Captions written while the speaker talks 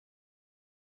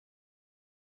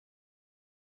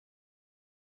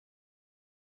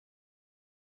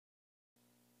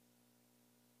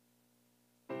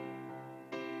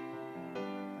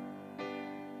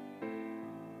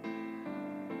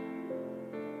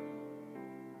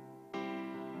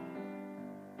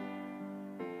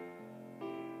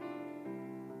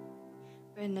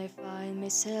When I find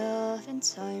myself in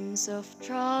times of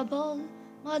trouble,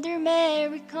 Mother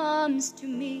Mary comes to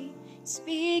me,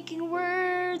 speaking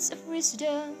words of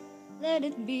wisdom, let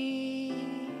it be.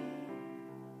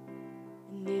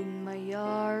 And in my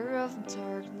hour of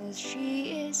darkness,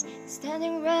 she is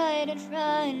standing right in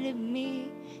front of me,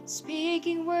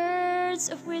 speaking words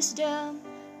of wisdom,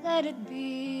 let it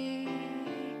be.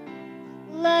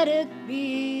 Let it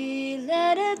be,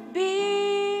 let it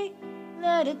be,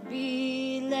 let it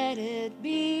be, let it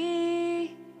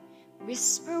be.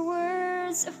 Whisper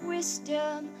words of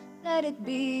wisdom, let it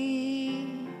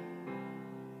be.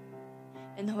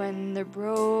 And when the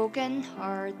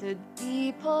broken-hearted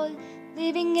people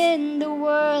living in the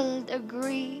world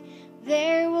agree,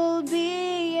 there will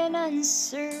be an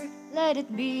answer, let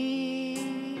it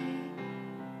be.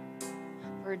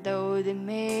 For though they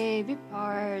may be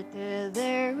parted,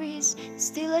 there is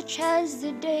still a chance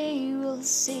that they will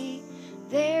see.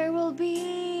 There will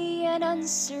be an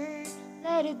answer,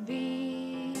 let it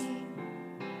be.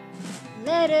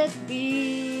 Let it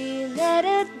be, let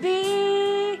it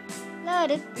be,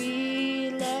 let it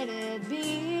be, let it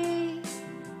be.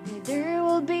 There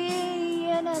will be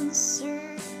an answer,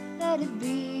 let it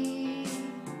be.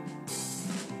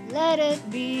 Let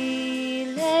it be,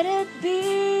 let it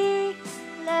be,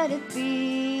 let it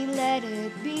be, let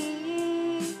it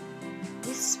be.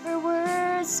 Whisper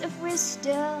words of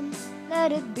wisdom,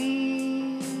 let it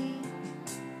be.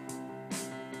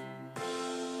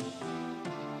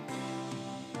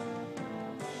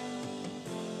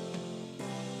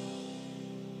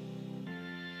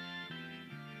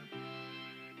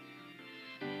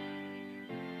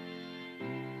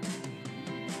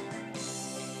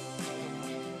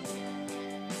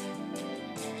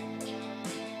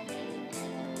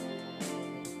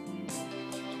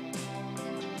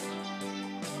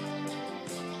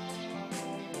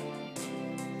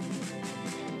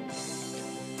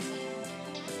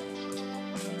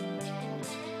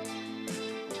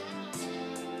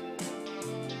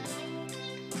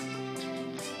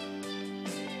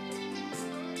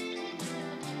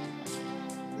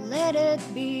 Let it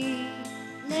be,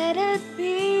 let it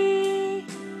be,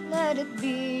 let it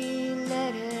be,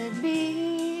 let it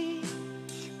be.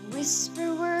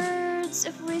 Whisper words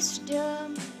of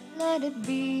wisdom, let it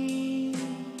be.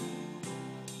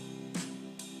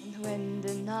 And when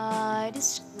the night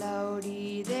is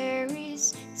cloudy, there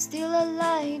is still a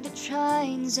light that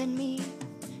shines on me.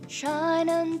 Shine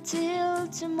until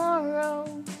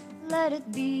tomorrow, let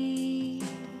it be.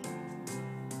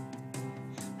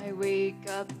 I wake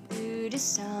up to the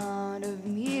sound of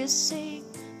music.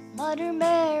 Mother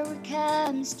Mary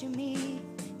comes to me,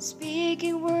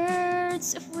 speaking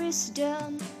words of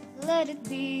wisdom, let it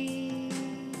be.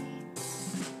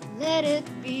 Let it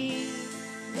be,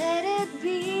 let it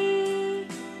be,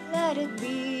 let it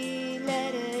be,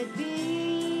 let it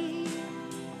be.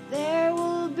 There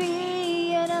will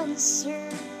be an answer,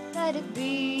 let it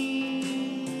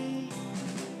be.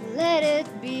 Let it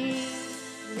be,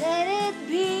 let it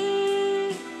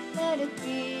be, let it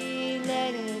be,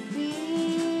 let it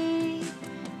be.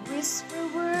 Whisper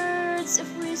words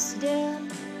of wisdom,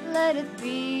 let it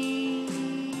be.